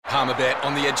Palmerbet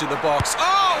on the edge of the box.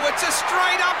 Oh, it's a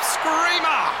straight-up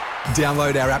screamer!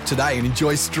 Download our app today and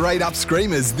enjoy straight-up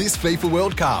screamers this FIFA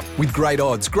World Cup with great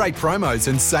odds, great promos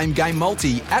and same-game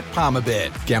multi at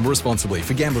Palmerbet. Gamble responsibly.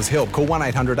 For Gamblers' Help, call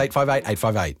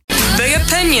 1-800-858-858. The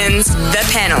opinions, the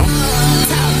panel.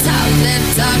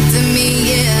 Talk to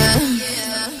me, yeah.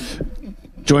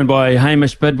 Joined by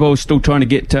Hamish Bidwell, still trying to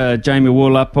get Jamie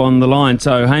Wall up on the line.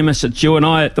 So, Hamish, it's you and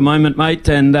I at the moment, mate,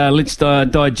 and let's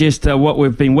digest what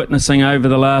we've been witnessing over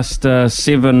the last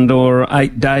 7 or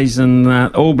 8 days in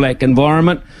the All Black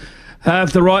environment.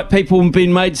 Have the right people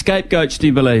been made scapegoats, do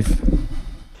you believe?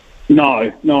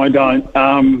 No, I don't.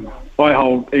 I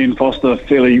hold Ian Foster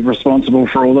fairly responsible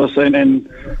for all this, and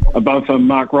above him,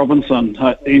 Mark Robinson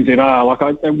at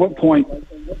NZR. At what point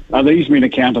are these men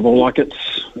accountable?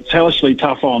 It's hellishly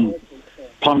tough on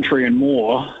Plumtree and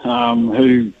Moore,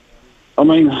 who,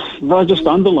 they're just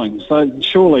underlings. They're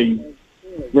surely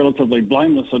relatively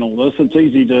blameless in all this. It's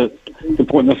easy to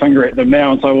point the finger at them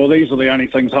now and say, well, these are the only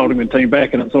things holding the team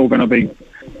back, and it's all going to be,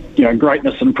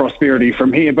 greatness and prosperity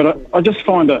from here. But I just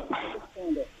find it,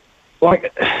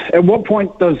 at what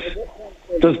point does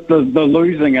the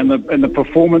losing and the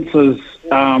performances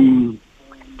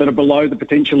that are below the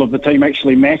potential of the team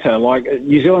actually matter?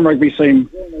 New Zealand rugby seem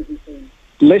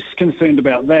less concerned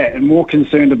about that and more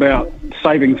concerned about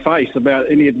saving face,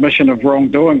 about any admission of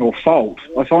wrongdoing or fault.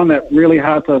 I find that really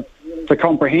hard to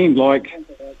comprehend.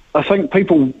 I think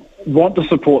people want to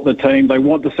support the team, they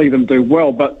want to see them do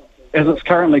well, but as it's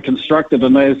currently constructed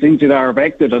and as NZR have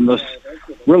acted in this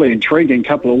really intriguing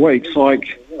couple of weeks, I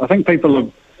think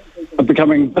people are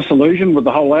becoming disillusioned with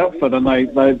the whole outfit, and they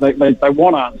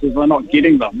want answers. They're not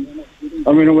getting them. It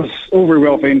was all very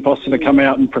well for Ian Foster to come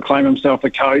out and proclaim himself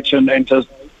the coach and to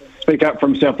speak up for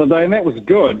himself today, and that was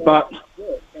good, but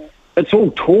it's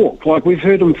all talk. We've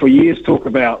heard him for years talk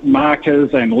about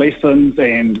markers and lessons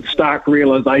and stark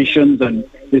realisations, and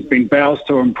there's been vows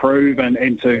to improve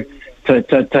and to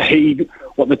heed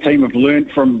what the team have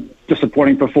learnt from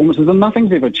disappointing performances, and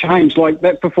nothing's ever changed.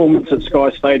 That performance at Sky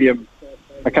Stadium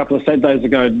a couple of Saturdays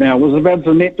ago now was about as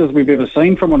inept as we've ever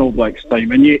seen from an All Blacks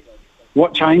team, and yet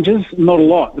what changes? Not a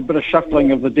lot. A bit of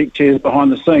shuffling of the deck chairs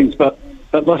behind the scenes, but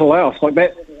little else.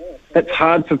 That's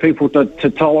hard for people to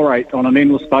tolerate on an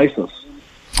endless basis.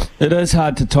 It is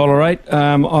hard to tolerate.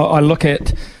 I look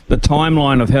at the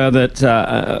timeline of how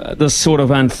that this sort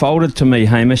of unfolded to me,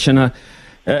 Hamish, and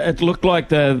it looked like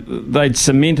they'd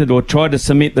cemented or tried to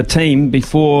cement the team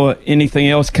before anything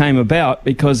else came about,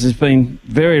 because there's been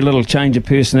very little change of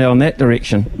personnel in that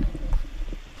direction.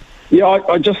 Yeah,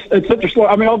 it's interesting.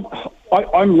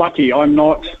 I'm lucky. I'm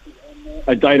not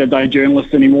a day-to-day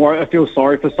journalist anymore. I feel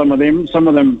sorry for some of them. Some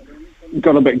of them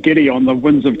got a bit giddy on the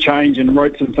winds of change and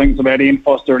wrote some things about Ian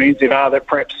Foster and NZR that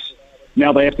perhaps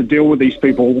now they have to deal with these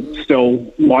people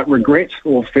still might regret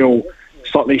or feel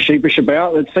slightly sheepish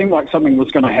about. It seemed like something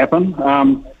was going to happen.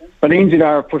 But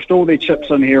NZR have pushed all their chips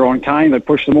in here on Kane. They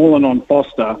pushed them all in on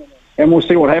Foster. And we'll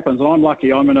see what happens. And I'm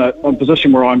lucky. I'm in a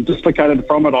position where I'm dislocated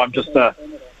from it. I'm just a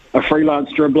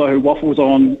freelance dribbler who waffles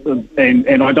on,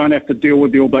 and I don't have to deal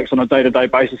with the All Blacks on a day-to-day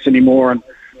basis anymore. And,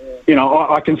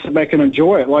 I can sit back and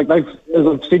enjoy it. As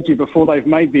I've said to you before, they've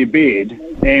made their bed,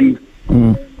 and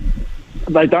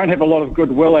they don't have a lot of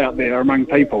goodwill out there among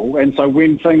people. And so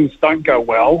when things don't go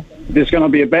well, there's going to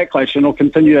be a backlash, and it'll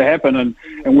continue to happen.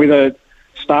 And whether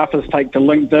staffers take to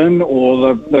LinkedIn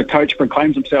or the coach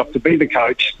proclaims himself to be the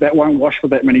coach, that won't wash for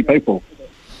that many people.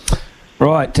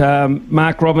 Right.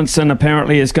 Mark Robinson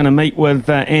apparently is going to meet with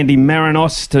Andy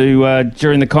Marinos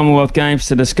during the Commonwealth Games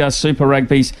to discuss Super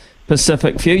Rugby's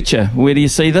Pacific future. Where do you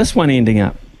see this one ending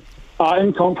up?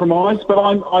 In compromise, but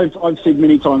I've said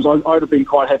many times I would have been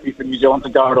quite happy for New Zealand to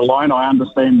go it alone. I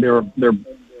understand there are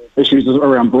issues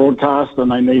around broadcast,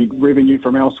 and they need revenue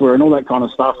from elsewhere and all that kind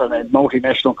of stuff, and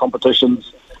multinational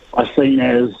competitions are seen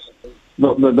as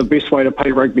the best way to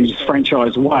pay rugby's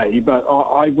franchise way. But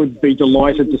I would be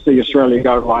delighted to see Australia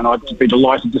go it alone. I'd be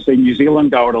delighted to see New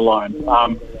Zealand go it alone.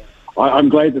 I'm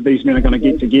glad that these men are going to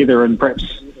get together, and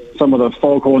perhaps some of the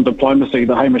foghorn diplomacy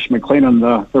that Hamish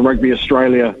McLennan, the Rugby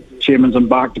Australia chairman's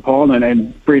embarked upon,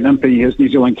 and Brett Impey, his New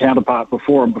Zealand counterpart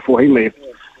before he left,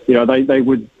 they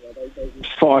would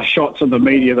fire shots at the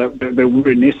media that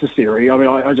were necessary.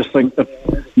 I just think if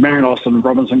Marinos and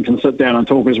Robinson can sit down and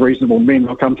talk as reasonable men,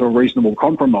 they'll come to a reasonable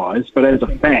compromise. But as a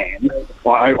fan,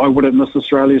 I wouldn't miss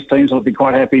Australia's teams. I'd be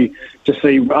quite happy to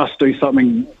see us do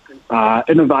something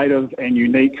innovative and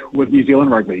unique with New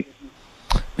Zealand rugby.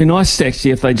 Be nice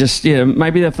actually if they just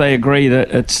maybe if they agree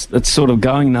that it's sort of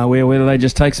going nowhere, whether they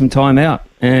just take some time out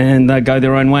and they go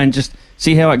their own way and just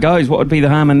see how it goes. What would be the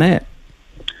harm in that?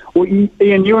 Well,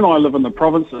 Ian, you and I live in the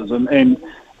provinces, and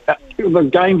the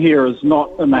game here is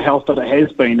not in the health that it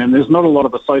has been, and there's not a lot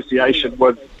of association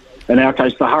with, in our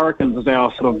case, the Hurricanes is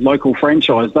our sort of local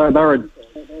franchise.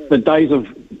 The days of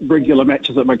regular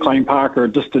matches at McLean Park are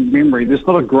a distant memory. There's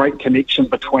not a great connection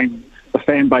between the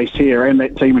fan base here and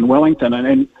that team in Wellington,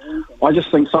 and I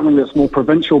just think something that's more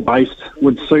provincial-based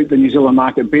would suit the New Zealand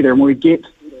market better, and we get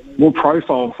more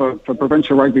profile for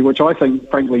provincial rugby, which I think,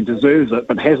 frankly, deserves it,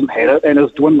 but hasn't had it, and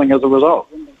is dwindling as a result.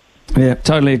 Yeah,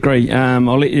 totally agree.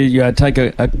 I'll let you take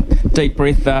a deep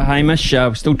breath, Hamish.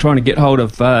 We're still trying to get hold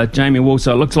of Jamie Wall,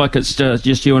 so it looks like it's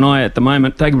just you and I at the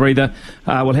moment. Take a breather.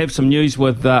 We'll have some news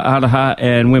with Araha,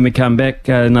 and when we come back,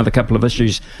 another couple of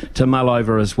issues to mull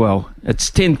over as well. It's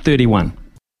 10:31.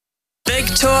 Big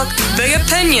talk, big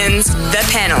opinions, the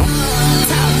panel.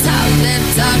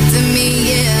 Talk to me,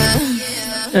 yeah.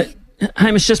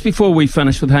 Hamish, just before we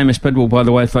finish with Hamish Bidwell, by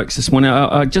the way, folks, this morning,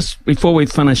 just before we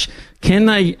finish, can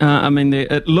they,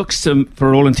 it looks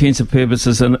for all intents and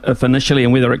purposes, if initially,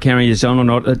 and whether it carries on or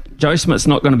not, Joe Schmidt's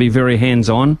not going to be very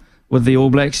hands-on with the All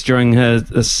Blacks during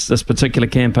this particular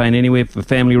campaign anyway, for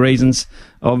family reasons,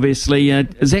 obviously.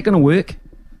 Is that going to work?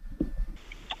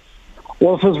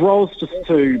 Well, if his role's just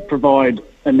to provide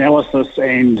analysis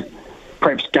and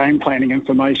perhaps game planning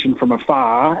information from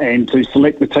afar and to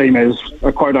select the team as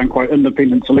a quote-unquote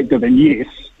independent selector, then yes.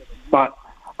 But,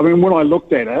 I mean, when I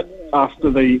looked at it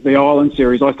after the Ireland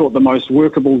series, I thought the most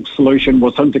workable solution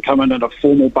was him to come in at a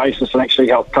formal basis and actually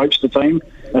help coach the team.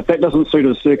 If that doesn't suit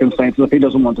his circumstances, if he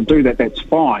doesn't want to do that, that's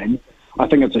fine. I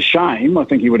think it's a shame. I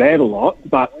think he would add a lot.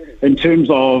 But in terms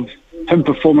of him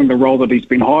performing the role that he's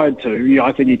been hired to, yeah,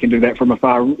 I think he can do that from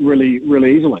afar really,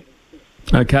 really easily.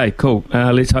 Okay, cool.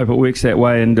 Let's hope it works that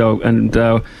way, and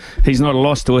he's not a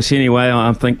loss to us anyway.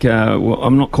 I think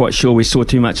I'm not quite sure we saw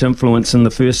too much influence in the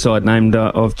first side named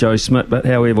of Joe Schmidt, but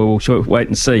however, we'll wait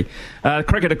and see.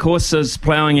 Cricket, of course, is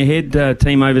ploughing ahead.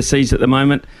 Team overseas at the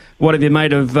moment. What have you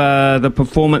made of the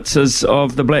performances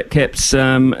of the Black Caps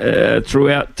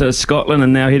throughout Scotland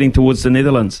and now heading towards the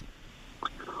Netherlands?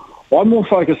 Well, I'm more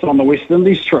focused on the West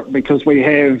Indies trip because we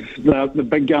have the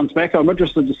big guns back. I'm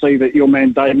interested to see that your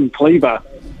man David Cleaver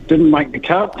didn't make the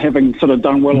cut, having sort of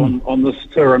done well on this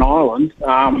tour in Ireland.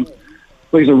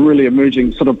 He's a really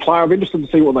emerging sort of player. I'm interested to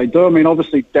see what they do. I mean,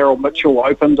 obviously Daryl Mitchell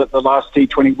opened at the last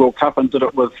T20 World Cup and did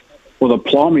it with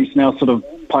aplomb. He's now sort of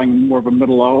playing more of a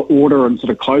middle order and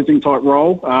sort of closing type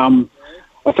role.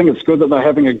 I think it's good that they're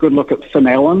having a good look at Finn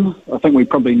Allen. I think we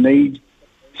probably need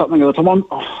something at the time.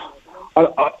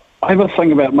 I have a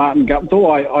thing about Martin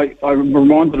Guptill. I'm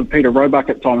reminded of Peter Roebuck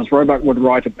at times. Roebuck would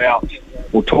write about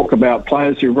or talk about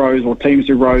players who rose or teams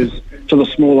who rose to the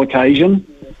small occasion.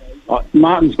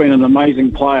 Martin's been an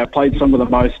amazing player, played some of the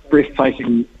most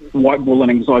breathtaking white ball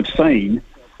innings I've seen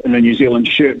in a New Zealand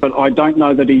shirt, but I don't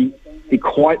know that he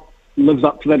quite lives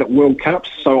up to that at World Cups.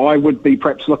 So I would be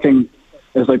perhaps looking,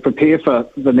 as they prepare for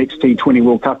the next T20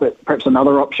 World Cup, at perhaps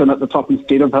another option at the top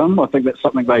instead of him. I think that's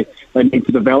something they need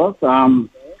to develop.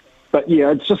 But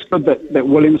yeah, it's just good that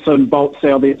Williamson, Bolt,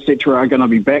 Southey, etc. are going to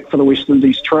be back for the West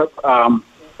Indies trip.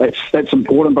 That's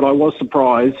important, but I was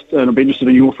surprised, and I'd be interested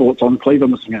in your thoughts on Cleaver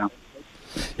missing out.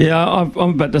 Yeah, I'm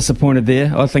a bit disappointed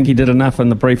there. I think he did enough in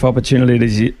the brief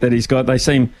opportunity that he's got. They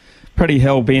seem pretty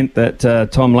hell-bent that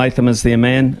Tom Latham is their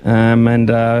man, and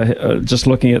just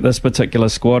looking at this particular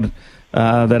squad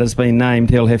that has been named,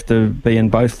 he'll have to be in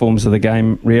both forms of the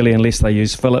game, really, unless they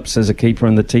use Phillips as a keeper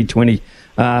in the T20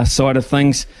 side of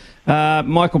things.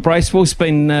 Michael Bracewell's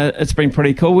it's been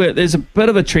pretty cool. There's a bit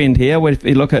of a trend here where if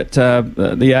you look at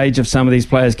the age of some of these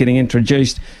players getting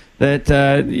introduced, that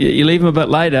you leave them a bit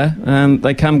later,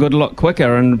 they come good a lot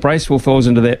quicker, and Bracewell falls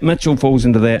into that, Mitchell falls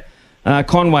into that,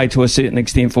 Conway to a certain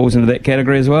extent falls into that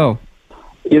category as well.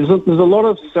 Yeah, there's a lot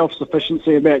of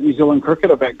self-sufficiency about New Zealand cricket,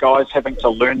 about guys having to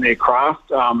learn their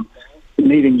craft,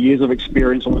 needing years of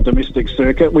experience on the domestic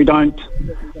circuit. We don't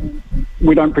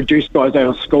produce guys out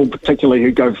of school, particularly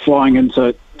who go flying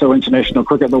into international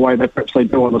cricket the way that perhaps they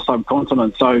do on the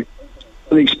subcontinent. So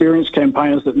the experienced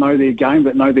campaigners that know their game,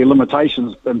 that know their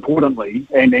limitations, importantly,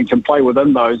 and can play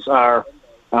within those are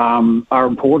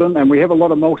important. And we have a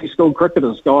lot of multi-skilled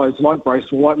cricketers, guys like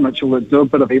Bracewell, like Mitchell, that do a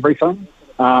bit of everything.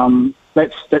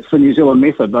 That's the New Zealand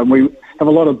method. And we have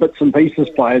a lot of bits and pieces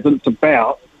players, and it's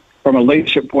about, from a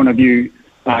leadership point of view,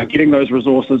 getting those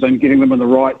resources and getting them in the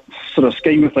right sort of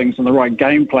scheme of things and the right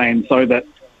game plan, so that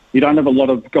you don't have a lot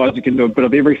of guys who can do a bit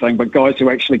of everything, but guys who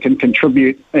actually can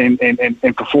contribute and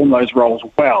perform those roles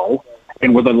well,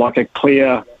 and with a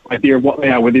clear idea of what they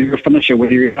are, whether you're a finisher,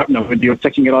 whether you're an opener, whether you're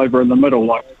ticking it over in the middle,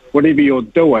 whatever you're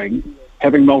doing,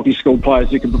 having multi-skilled players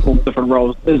who can perform different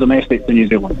roles is an asset to New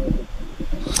Zealand.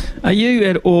 Are you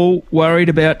at all worried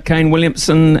about Kane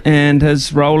Williamson and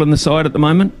his role in the side at the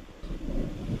moment?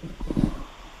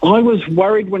 I was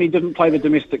worried when he didn't play the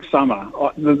domestic summer.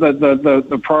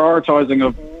 The prioritising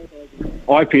of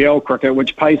IPL cricket,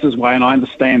 which pays his way, and I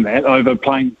understand that, over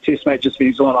playing test matches for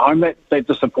New Zealand at home, that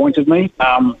disappointed me.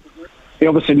 He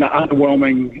obviously an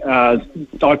underwhelming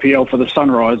IPL for the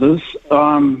Sunrisers.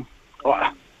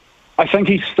 I think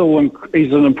he's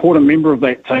an important member of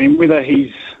that team. Whether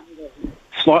he's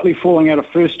slightly falling out of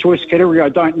first choice category, I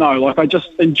don't know.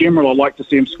 In general, I like to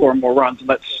see him scoring more runs, and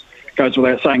that goes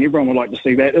without saying. Everyone would like to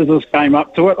see that. Is this game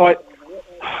up to it?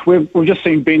 We've just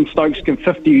seen Ben Stokes give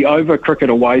 50 over cricket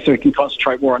away so he can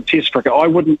concentrate more on test cricket. I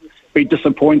wouldn't be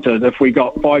disappointed if we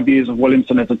got 5 years of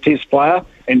Williamson as a test player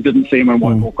and didn't see him in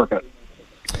white ball cricket.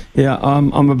 Yeah,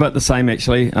 I'm a bit the same,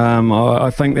 actually. I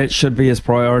think that should be his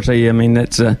priority. I mean,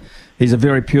 he's a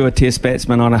very pure test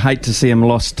batsman, and I hate to see him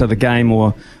lost to the game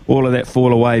or all of that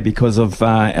fall away because of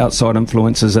outside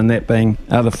influences, and that being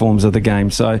other forms of the game.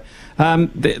 So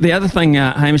the other thing,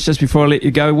 Hamish, just before I let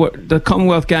you go, the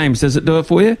Commonwealth Games, does it do it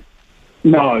for you?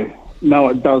 No,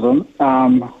 it doesn't.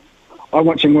 I'm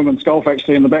watching women's golf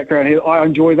actually in the background here. I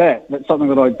enjoy that. That's something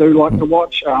that I do like to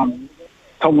watch.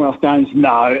 Commonwealth Games,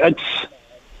 no.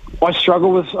 I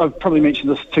struggle with, I've probably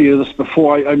mentioned this to you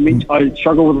before, I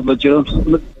struggle with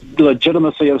the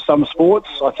legitimacy of some sports.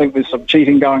 I think there's some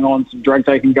cheating going on, some drug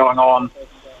taking going on.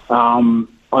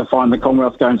 I find the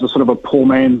Commonwealth Games are sort of a poor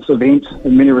man's event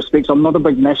in many respects. I'm not a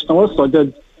big nationalist. I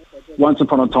did once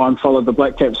upon a time follow the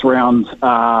Black Caps around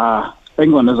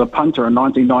England as a punter in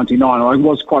 1999. I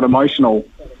was quite emotional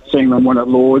seeing them win at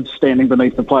Lord's, standing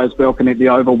beneath the players' balcony at the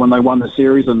Oval when they won the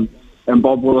series, and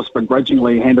Bob Willis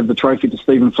begrudgingly handed the trophy to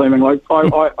Stephen Fleming.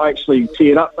 I actually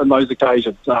teared up on those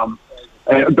occasions.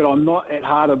 But I'm not at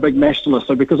heart a big nationalist.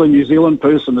 So because a New Zealand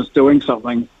person is doing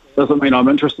something doesn't mean I'm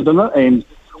interested in it. And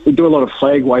we do a lot of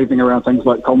flag waving around things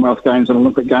like Commonwealth Games and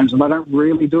Olympic Games, and they don't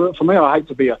really do it for me. I hate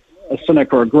to be a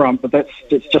cynic or a grump, but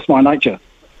it's just my nature.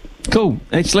 Cool.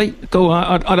 Actually, cool.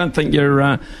 I don't think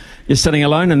you're sitting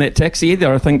alone in that taxi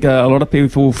either. I think a lot of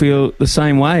people feel the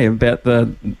same way about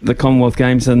the Commonwealth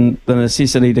Games and the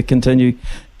necessity to continue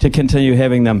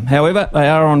having them. However, they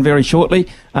are on very shortly.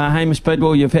 Hamish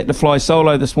Bidwell, you've had to fly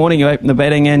solo this morning. You opened the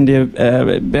batting and you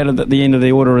batted at the end of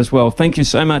the order as well. Thank you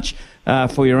so much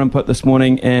for your input this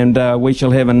morning, and we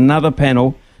shall have another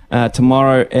panel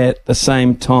tomorrow at the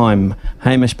same time.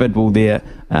 Hamish Bidwell there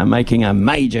making a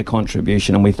major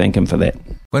contribution, and we thank him for that.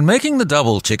 When making the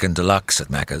double chicken deluxe at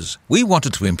Macca's, we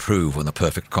wanted to improve on the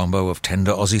perfect combo of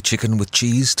tender Aussie chicken with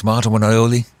cheese, tomato and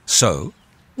aioli. So,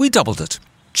 we doubled it.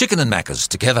 Chicken and Macca's,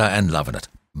 together and loving it.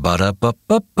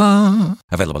 Ba-da-ba-ba-ba.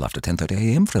 Available after 10:30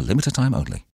 a.m. for a limited time only.